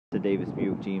The Davis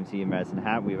Buick GMC in Medicine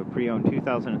Hat. We have a pre-owned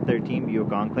 2013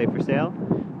 Buick Enclave for sale.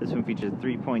 This one features a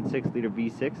 3.6 liter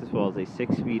V6 as well as a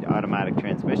 6-speed automatic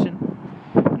transmission.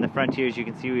 In the front here, as you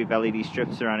can see, we have LED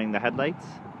strips surrounding the headlights,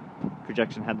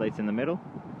 projection headlights in the middle,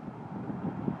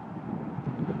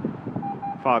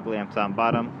 fog lamps on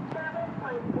bottom,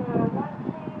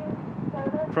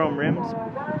 chrome rims,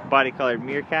 body colored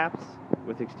mirror caps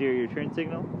with exterior turn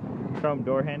signal, chrome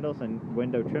door handles and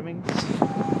window trimmings,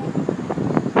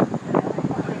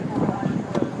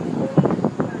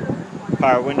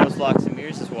 power windows, locks and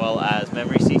mirrors, as well as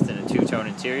memory seats and a two-tone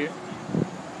interior,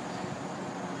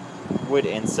 wood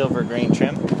and silver grain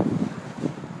trim,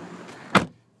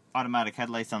 automatic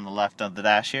headlights on the left of the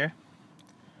dash here.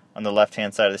 On the left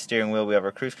hand side of the steering wheel we have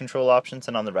our cruise control options,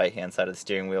 and on the right hand side of the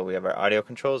steering wheel we have our audio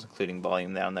controls, including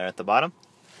volume down there at the bottom.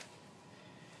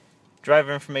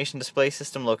 Driver information display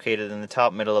system located in the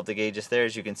top middle of the gauges there,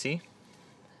 as you can see.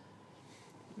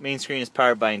 Main screen is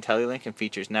powered by IntelliLink and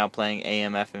features now playing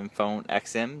AM, FM, phone,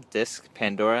 XM, disc,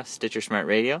 Pandora, Stitcher Smart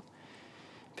Radio,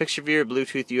 picture viewer,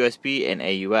 Bluetooth, USB, and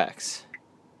AUX.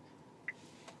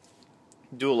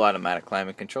 Dual automatic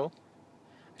climate control.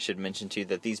 I should mention to you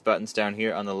that these buttons down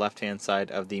here on the left hand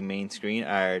side of the main screen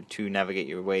are to navigate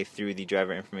your way through the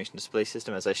driver information display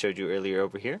system, as I showed you earlier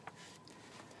over here.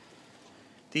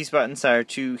 These buttons are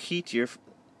to heat your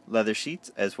leather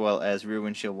seats as well as rear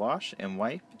windshield wash and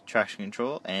wipe, traction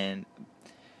control, and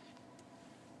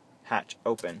hatch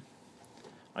open.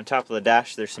 On top of the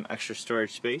dash there's some extra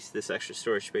storage space. This extra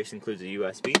storage space includes a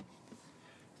USB,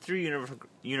 3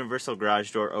 universal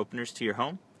garage door openers to your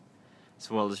home,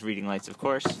 as well as reading lights of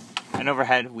course, and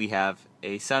overhead we have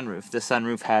a sunroof. The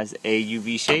sunroof has a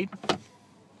UV shade.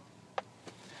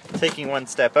 Taking one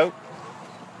step out,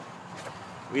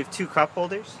 we have 2 cup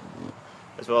holders.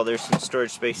 As well, there's some storage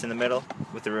space in the middle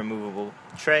with a removable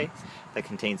tray that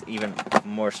contains even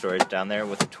more storage down there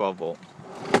with a 12 volt.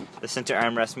 The center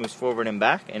armrest moves forward and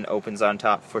back and opens on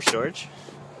top for storage.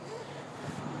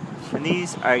 And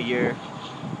these are your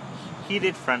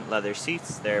heated front leather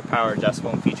seats. They're power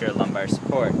adjustable and feature lumbar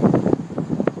support.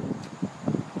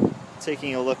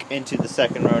 Taking a look into the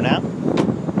second row now.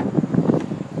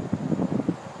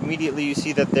 Immediately you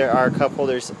see that there are cup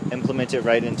holders implemented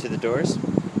right into the doors.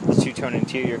 The two-tone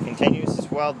interior continues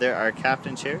as well. There are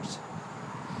captain chairs.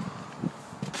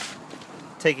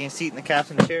 Taking a seat in the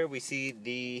captain chair, we see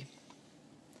the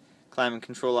climate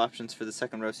control options for the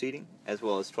second row seating, as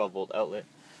well as 12-volt outlet.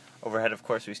 Overhead, of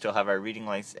course, we still have our reading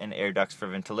lights and air ducts for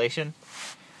ventilation.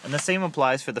 And the same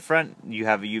applies for the front. You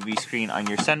have a UV screen on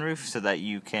your sunroof so that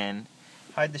you can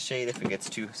hide the shade if it gets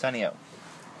too sunny out.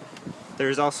 There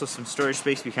is also some storage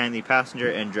space behind the passenger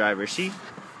and driver seat.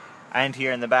 And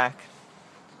here in the back,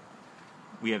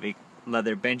 we have a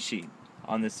leather bench seat.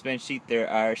 On this bench seat there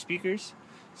are speakers,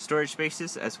 storage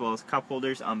spaces, as well as cup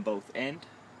holders on both ends.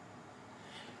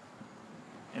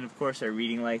 And of course our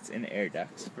reading lights and air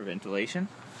ducts for ventilation.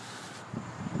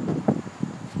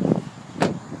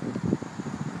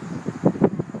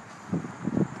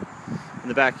 In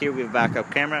the back here we have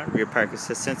backup camera, rear park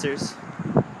assist sensors,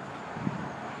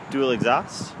 dual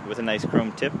exhaust with a nice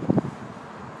chrome tip,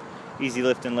 easy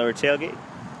lift and lower tailgate.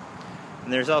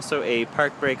 And there's also a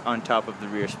park brake on top of the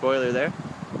rear spoiler there.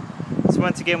 So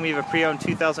once again we have a pre-owned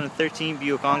 2013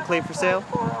 Buick Enclave for sale,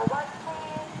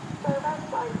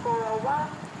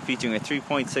 featuring a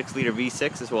 3.6 liter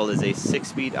V6 as well as a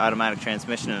 6-speed automatic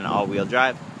transmission and an all-wheel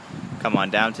drive. Come on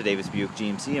down to Davis Buick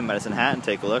GMC in Medicine Hat and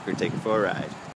take a look or take it for a ride.